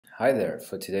Hi there,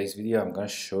 for today's video I'm going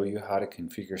to show you how to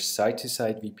configure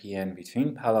site-to-site VPN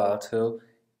between Palo Alto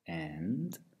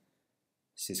and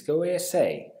Cisco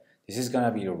ASA. This is going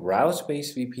to be a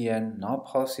route-based VPN, not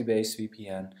policy-based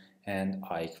VPN, and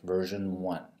IKE version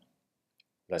 1.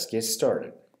 Let's get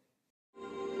started.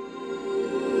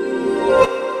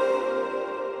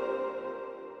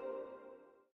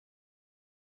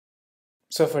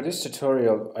 So for this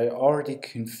tutorial I already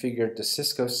configured the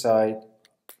Cisco site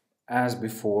as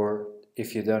before.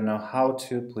 If you don't know how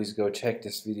to, please go check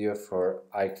this video for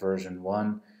IKE version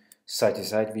 1,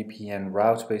 site-to-site VPN,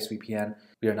 route-based VPN.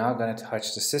 We are now going to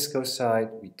touch the Cisco side.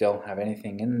 We don't have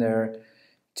anything in there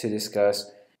to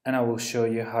discuss, and I will show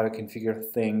you how to configure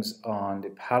things on the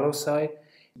Palo side.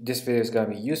 This video is going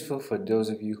to be useful for those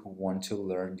of you who want to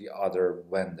learn the other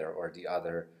vendor or the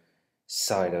other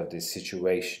side of this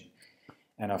situation,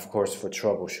 and of course for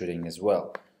troubleshooting as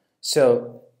well.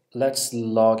 So let's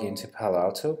log into Palo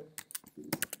Alto.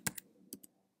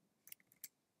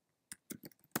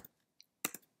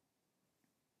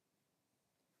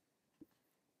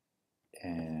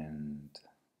 And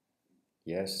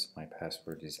yes, my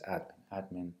password is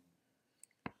admin.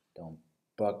 Don't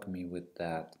bug me with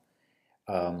that.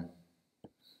 Gonna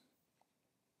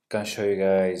show you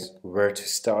guys where to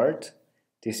start.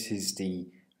 This is the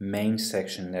main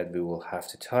section that we will have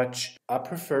to touch. I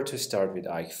prefer to start with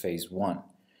IKE phase 1.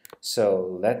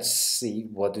 So let's see,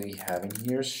 what do we have in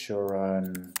here? Show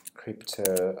run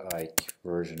crypto IKE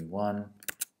version 1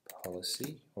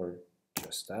 policy, or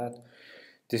just that.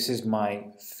 This is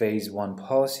my phase 1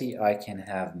 policy. I can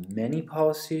have many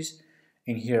policies.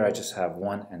 In here I just have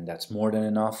one, and that's more than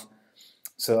enough.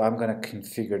 So I'm going to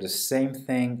configure the same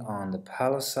thing on the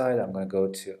Palo side. I'm going to go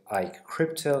to IKE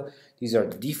crypto. These are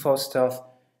the default stuff.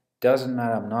 Doesn't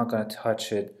matter, I'm not going to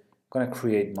touch it. I'm going to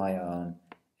create my own,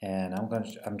 and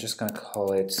I'm just going to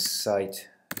call it site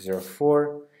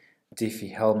 04.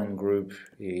 Diffie-Hellman group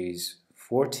is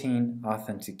 14.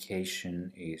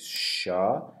 Authentication is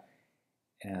SHA.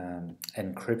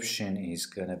 Encryption is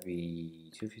gonna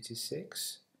be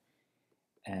 256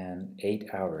 and 8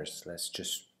 hours. Let's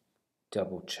just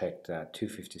double check that.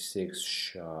 256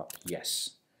 SHA.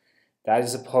 Yes, that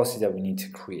is a policy that we need to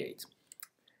create.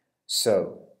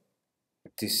 So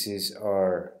this is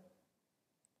our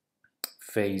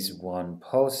phase 1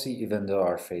 policy. Even though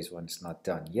our phase 1 is not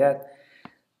done yet,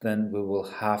 then we will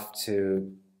have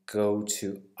to go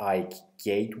to IKE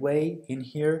gateway in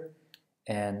here.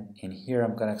 And in here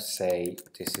I'm going to say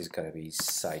this is going to be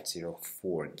site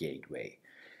 04 gateway.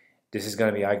 This is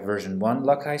going to be IKE version 1,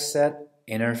 like I said.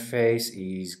 Interface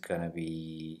is going to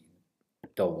be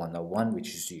 .1.1, which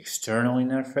is the external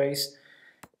interface.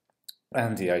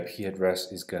 And the IP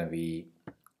address is going to be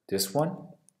this one.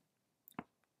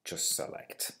 Just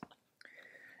select.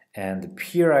 And the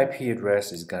peer IP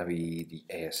address is going to be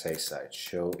the ASA side.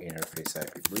 Show interface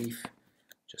IP brief.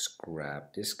 Just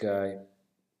grab this guy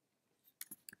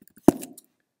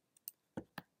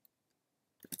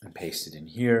and paste it in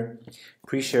here.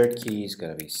 Pre-shared key is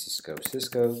going to be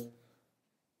Cisco.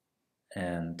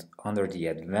 And under the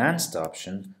advanced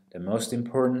option, the most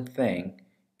important thing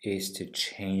is to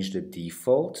change the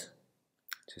default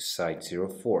to site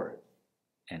 04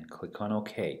 and click on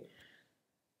OK.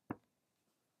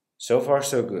 So far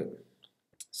so good.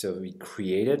 So we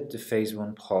created the phase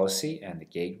 1 policy and the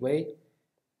gateway.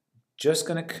 Just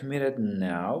gonna commit it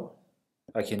now.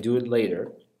 I can do it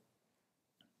later.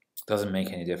 Doesn't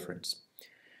make any difference.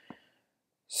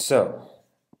 So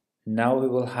now we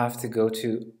will have to go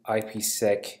to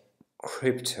Ipsec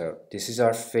crypto. This is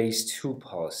our phase 2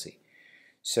 policy.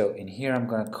 So in here I'm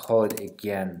going to call it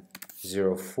again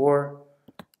 04.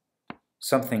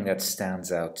 Something that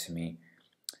stands out to me.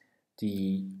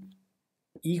 The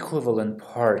equivalent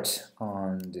part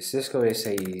on the Cisco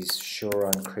ASA is show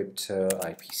run crypto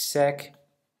Ipsec,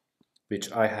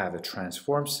 which I have a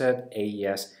transform set.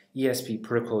 AES ESP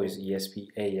protocol is ESP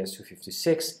AES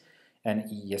 256, and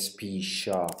ESP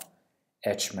SHA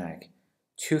HMAC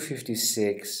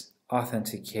 256.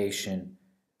 Authentication,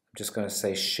 I'm just going to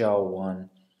say SHA-1.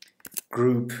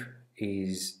 Group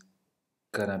is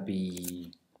gonna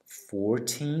be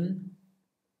 14,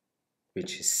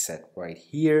 which is set right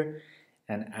here.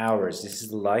 And hours, this is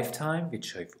the lifetime,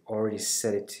 which I've already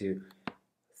set it to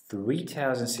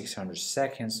 3,600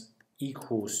 seconds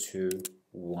equals to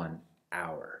 1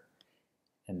 hour.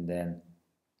 And then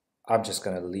I'm just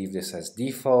going to leave this as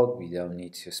default. We don't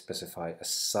need to specify a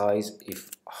size. If,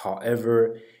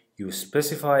 however, you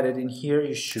specified it in here,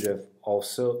 you should have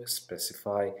also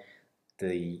specified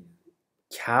the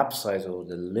cap size or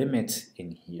the limit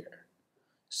in here.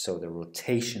 So the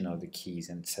rotation of the keys,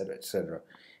 etc., etc.,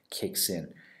 kicks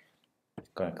in.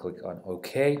 Gonna click on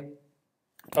OK.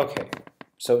 Okay,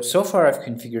 so far I've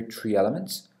configured 3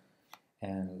 elements.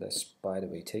 And let's, by the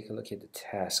way, take a look at the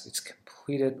task. It's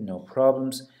completed, no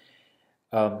problems.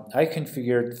 I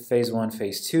configured phase 1,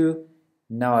 phase 2.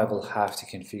 Now I will have to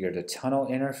configure the tunnel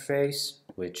interface,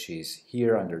 which is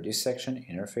here under this section,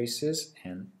 interfaces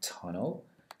and tunnel.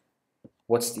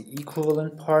 What's the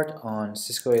equivalent part on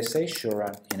Cisco ASA? Show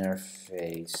around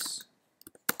interface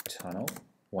tunnel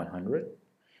 100.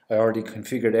 I already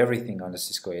configured everything on the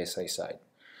Cisco ASA side.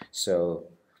 So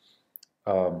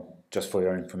just for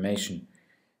your information.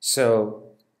 So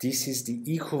this is the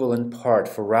equivalent part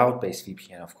for route-based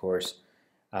VPN, of course.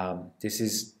 This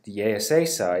is the ASA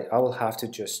side. I will have to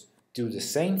just do the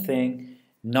same thing,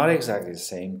 not exactly the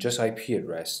same, just IP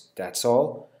address. That's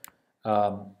all.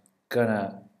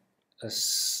 Gonna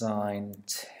assign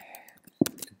a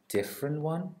different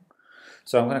one.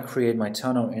 So I'm gonna create my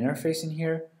tunnel interface in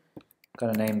here.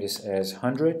 Gonna name this as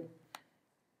 100.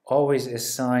 Always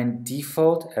assign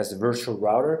default as a virtual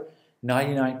router.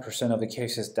 99% of the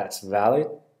cases that's valid,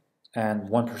 and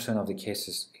 1% of the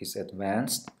cases is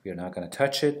advanced. We're not going to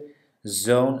touch it.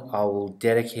 Zone, I will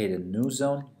dedicate a new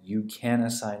zone. You can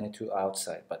assign it to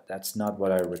outside, but that's not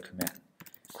what I recommend.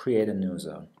 Create a new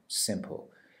zone. Simple.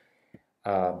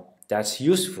 That's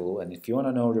useful, and if you want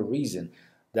to know the reason,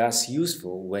 that's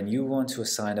useful when you want to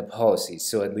assign a policy,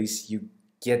 so at least you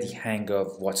get the hang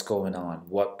of what's going on,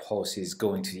 what policy is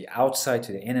going to the outside,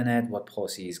 to the internet, what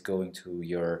policy is going to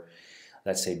your,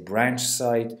 let's say, branch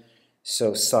site.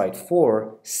 So Site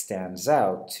 4 stands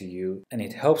out to you, and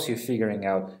it helps you figuring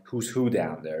out who's who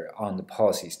down there on the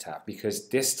Policies tab, because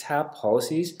this tab,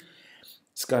 Policies,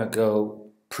 it's going to go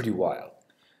pretty wild.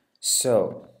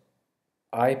 So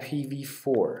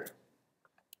IPv4,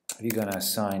 we're going to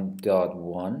assign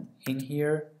 .1 in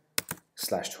here,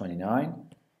 /29.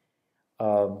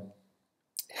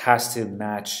 Has to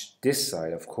match this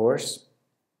side, of course,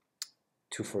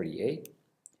 248,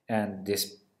 and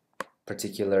this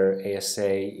particular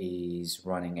ASA is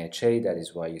running HA. That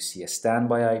is why you see a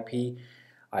standby IP.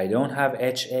 I don't have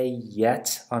HA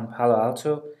yet on Palo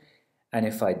Alto, and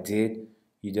if I did,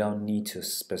 you don't need to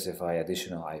specify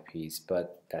additional IPs,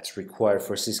 but that's required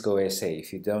for Cisco ASA.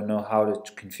 If you don't know how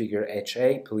to configure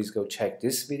HA, please go check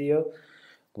this video,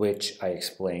 which I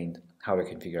explained how to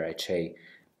configure HA,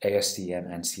 ASDN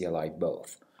and CLI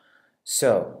both.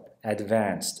 So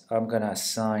advanced, I'm gonna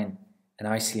assign an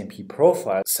ICMP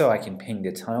profile so I can ping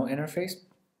the tunnel interface,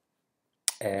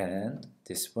 and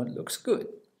this one looks good.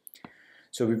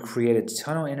 So we created the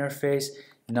tunnel interface.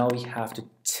 Now we have to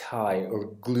tie or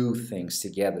glue things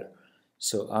together.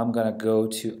 So I'm gonna go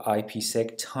to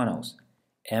Ipsec Tunnels,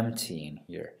 empty in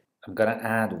here. I'm gonna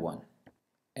add one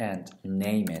and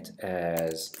name it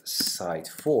as Site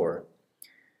 4.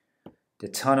 The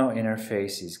tunnel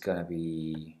interface is gonna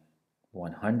be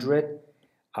 100.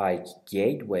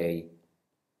 Gateway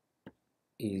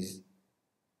is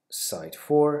Site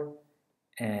 4,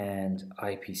 and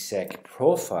IPsec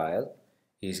profile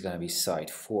is gonna be Site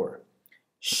 4.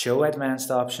 Show advanced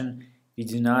option. We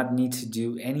do not need to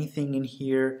do anything in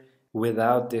here.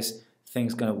 Without this,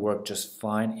 things gonna work just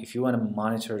fine. If you want to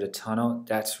monitor the tunnel,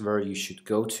 that's where you should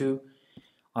go to.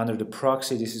 Under the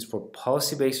proxy, this is for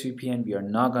policy-based VPN. We are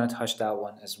not going to touch that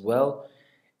one as well.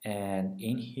 And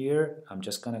in here, I'm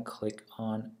just going to click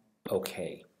on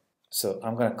OK. So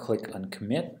I'm going to click on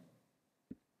commit.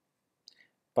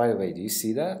 By the way, do you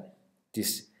see that?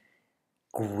 This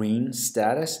green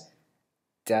status,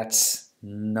 that's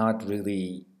not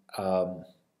really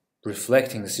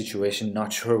reflecting the situation.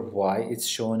 Not sure why it's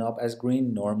showing up as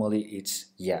green. Normally it's,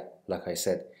 yeah, like I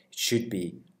said, it should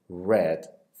be red.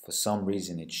 For some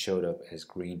reason it showed up as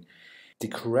green. The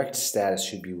correct status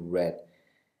should be red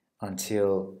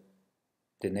until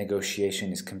the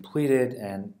negotiation is completed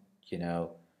and, you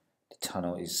know, the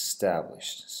tunnel is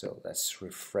established. So let's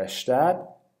refresh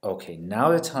that. Okay,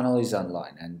 now the tunnel is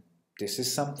online, and this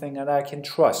is something that I can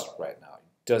trust right now.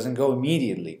 It doesn't go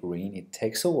immediately green. It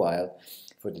takes a while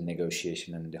for the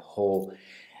negotiation and the whole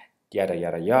yada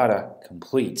yada yada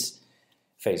completes.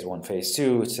 Phase 1, phase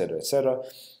 2, etc.,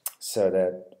 so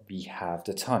that we have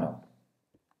the tunnel.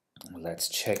 Let's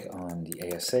check on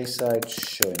the ASA side,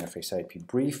 show interface IP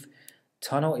brief.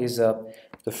 Tunnel is up.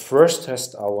 The first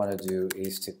test I want to do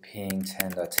is to ping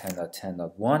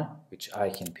 10.10.10.1, which I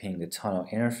can ping the tunnel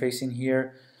interface in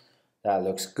here. That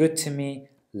looks good to me.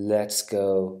 Let's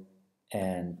go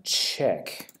and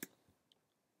check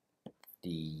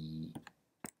the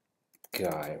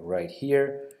guy right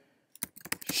here.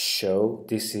 Show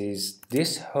this is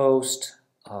this host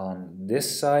on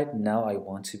this side. Now I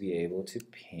want to be able to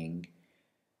ping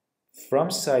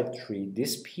from site 3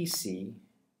 this PC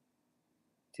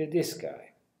to this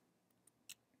guy.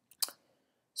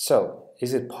 So,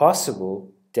 is it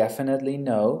possible? Definitely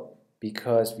no,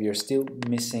 because we are still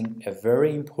missing a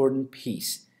very important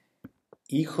piece.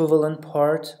 Equivalent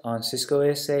part on Cisco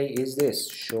ASA is this,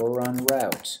 show run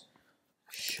route.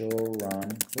 Show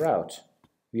run route.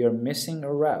 We are missing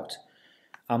a route.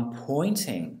 I'm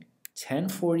pointing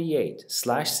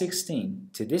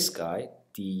 1048/16 to this guy,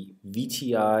 the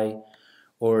VTI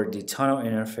or the tunnel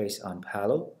interface on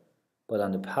Palo, but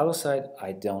on the Palo side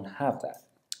I don't have that.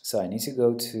 So I need to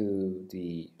go to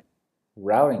the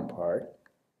routing part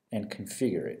and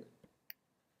configure it.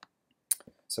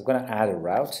 So I'm going to add a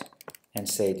route and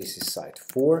say this is site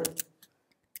 4.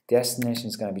 Destination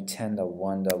is going to be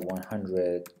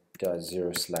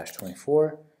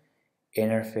 10.1.100.0/24.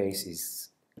 Interface is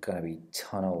going to be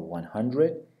tunnel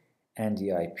 100, and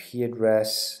the IP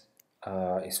address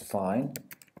is fine.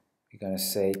 We're going to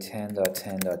say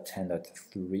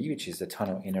 10.10.10.3, which is the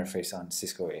tunnel interface on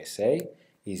Cisco ASA,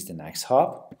 is the next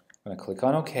hop. I'm going to click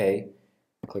on OK,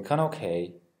 click on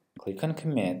OK, click on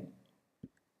commit,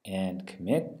 and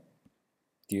commit.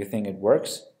 Do you think it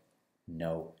works?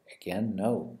 No. Again,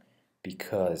 no.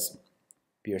 Because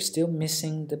we are still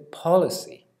missing the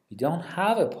policy. We don't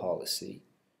have a policy.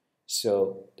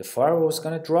 So the firewall is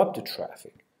going to drop the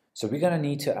traffic. So we're going to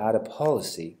need to add a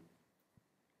policy.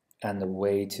 And the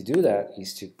way to do that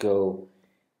is to go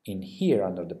in here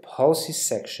under the policy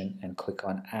section and click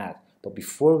on add. But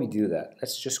before we do that,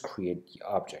 let's just create the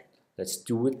object. Let's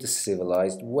do it the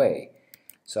civilized way.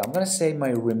 So I'm going to say my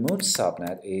remote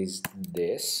subnet is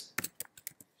this,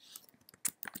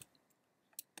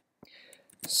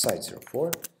 site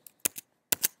 04,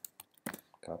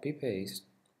 copy paste,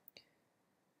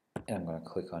 and I'm going to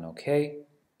click on OK.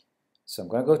 So I'm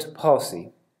going to go to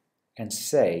policy and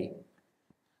say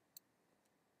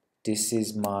this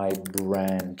is my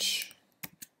branch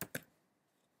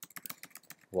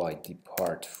why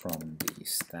depart from the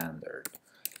standard.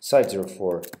 Site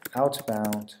 04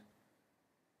 outbound,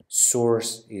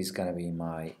 source is going to be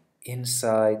my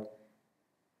inside,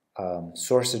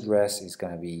 source address is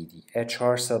going to be the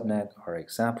HR subnet, our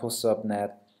example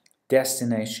subnet,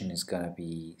 destination is going to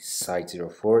be site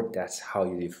 04, that's how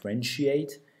you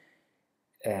differentiate,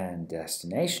 and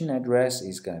destination address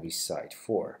is going to be site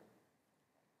 4.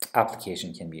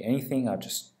 Application can be anything, I'll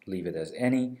just leave it as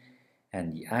any,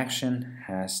 and the action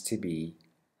has to be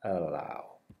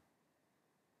allow.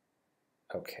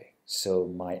 Okay, so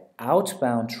my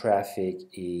outbound traffic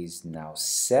is now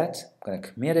set. I'm going to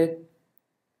commit it.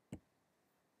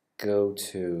 Go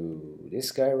to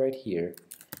this guy right here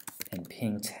and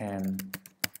ping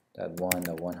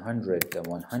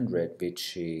 10.1.100.100,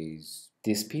 which is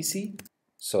this PC.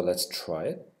 So let's try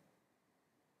it.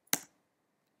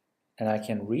 And I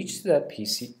can reach that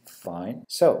PC fine.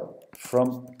 So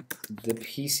from the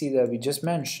PC that we just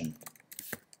mentioned,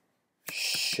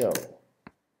 show.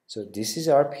 So this is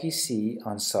our PC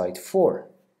on site 4.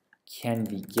 Can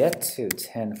we get to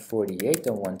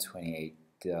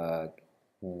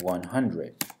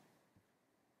 1048.128.100?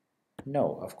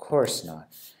 No, of course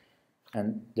not.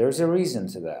 And there's a reason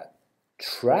to that.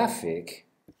 Traffic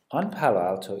on Palo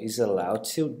Alto is allowed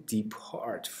to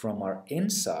depart from our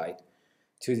inside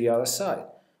to the other side.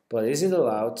 But is it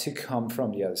allowed to come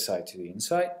from the other side to the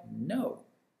inside? No.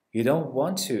 You don't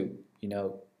want to,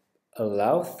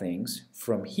 allow things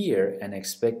from here and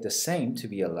expect the same to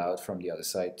be allowed from the other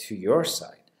side to your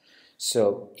side.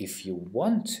 So if you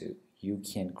want to, you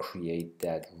can create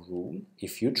that rule.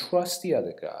 If you trust the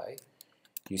other guy,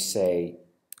 you say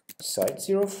site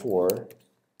 04,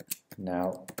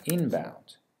 now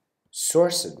inbound,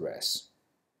 source address.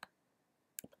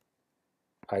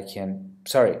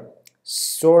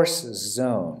 Source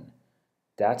zone.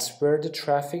 That's where the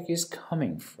traffic is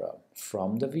coming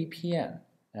from the VPN.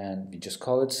 And we just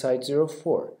call it site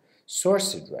 04.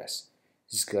 Source address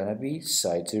is going to be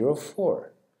site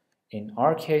 04. In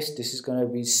our case, this is going to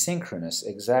be synchronous,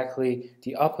 exactly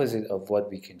the opposite of what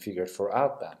we configured for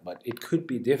outbound, but it could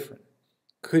be different.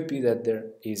 Could be that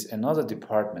there is another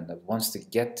department that wants to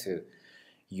get to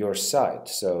your site.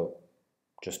 So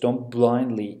just don't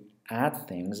blindly add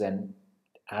things and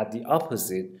add the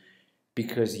opposite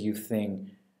because you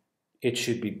think it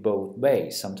should be both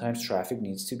ways. Sometimes traffic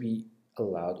needs to be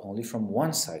allowed only from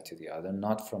one side to the other,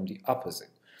 not from the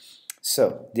opposite.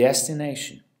 So,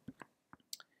 destination.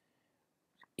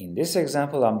 In this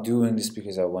example, I'm doing this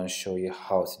because I want to show you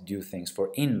how to do things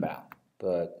for inbound,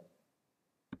 but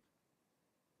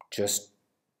just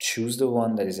choose the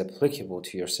one that is applicable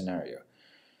to your scenario.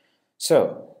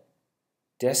 So,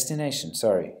 destination,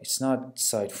 it's not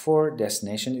site 4,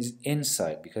 destination is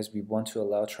inside because we want to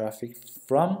allow traffic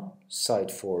from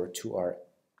site 4 to our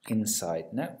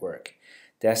inside network.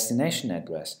 Destination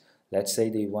address, let's say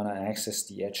they want to access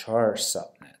the HR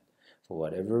subnet for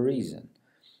whatever reason,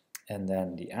 and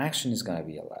then the action is going to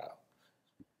be allowed.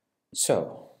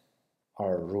 So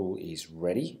our rule is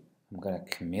ready. I'm going to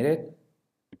commit it,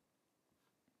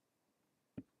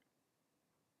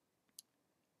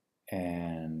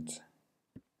 and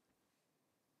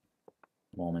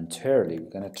momentarily we're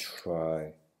going to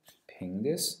try ping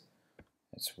this.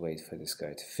 Let's wait for this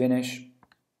guy to finish.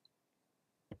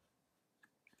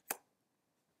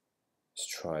 Let's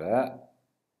try that.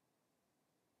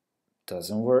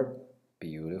 Doesn't work.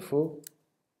 Beautiful.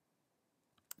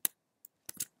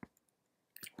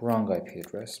 Wrong IP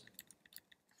address.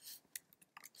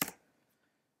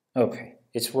 Okay,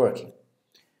 it's working.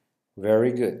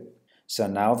 Very good. So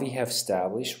now we have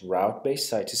established route-based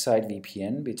site-to-site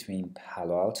VPN between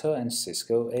Palo Alto and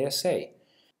Cisco ASA.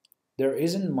 There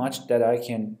isn't much that I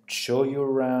can show you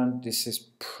around. This is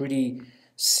pretty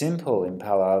simple in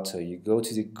Palo Alto. You go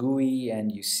to the GUI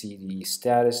and you see the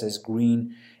status as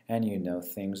green, and you know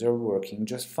things are working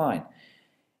just fine.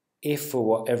 If for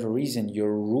whatever reason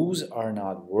your rules are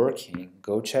not working,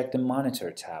 go check the Monitor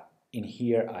tab. In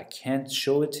here I can't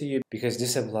show it to you because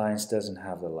this appliance doesn't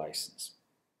have the license.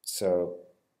 So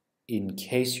in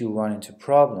case you run into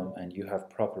problem and you have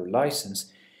proper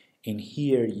license, in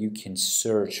here you can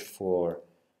search for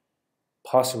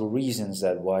possible reasons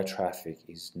that why traffic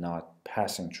is not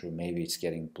passing through. Maybe it's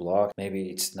getting blocked, maybe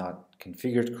it's not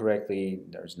configured correctly,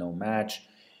 there's no match,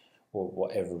 or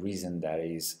whatever reason that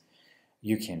is,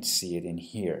 you can see it in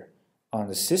here. On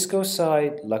the Cisco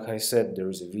side, like I said, there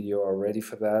is a video already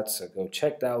for that, so go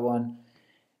check that one.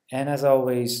 And as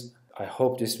always, I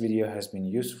hope this video has been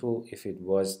useful. If it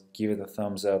was, give it a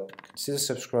thumbs up, consider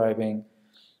subscribing,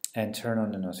 and turn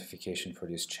on the notification for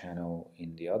this channel.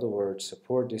 In the other words,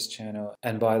 support this channel.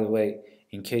 And by the way,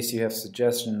 in case you have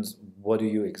suggestions, what do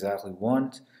you exactly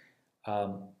want?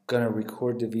 I'm gonna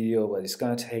record the video, but it's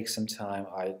gonna take some time.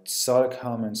 I saw the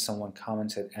comment, someone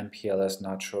commented MPLS,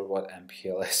 not sure what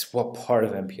MPLS, what part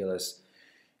of MPLS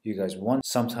you guys want.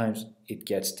 Sometimes it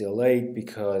gets delayed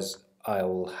because I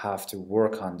will have to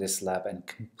work on this lab and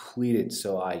complete it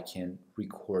so I can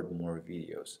record more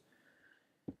videos.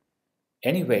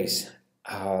 Anyways,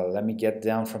 let me get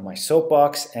down from my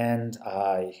soapbox, and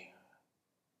I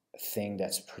think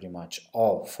that's pretty much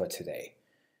all for today.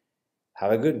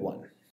 Have a good one.